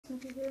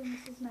here, and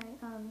this is my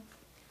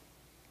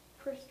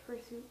first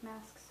Fursuit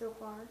Mask So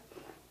Far.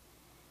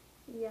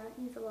 Yeah, it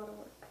needs a lot of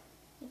work.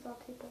 It's all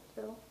taped up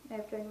though. I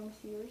have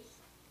ginormous ears.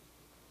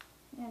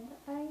 And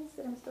the eyes,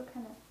 I'm still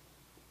kind of,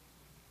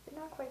 they're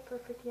not quite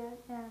perfect yet,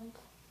 and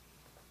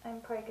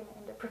I'm probably going to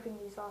end up ripping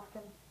these off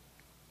and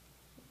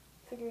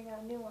figuring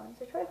out new ones.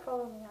 I tried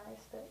following the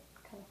eyes, but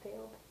kind of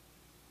failed.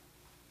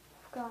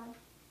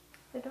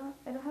 I don't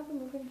have a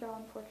moving jaw,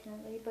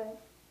 unfortunately, but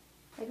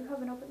I do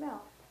have an open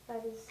mouth.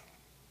 That is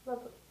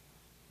lovely.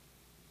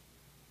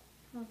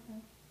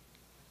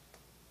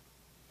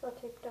 It's all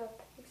taped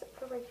up, except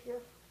for right here.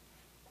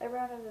 I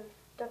ran out of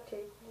duct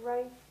tape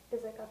right as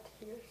I got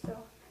to here, so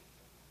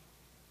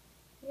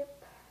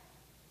yep.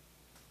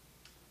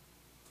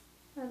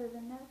 Other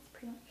than that, it's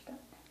pretty much done.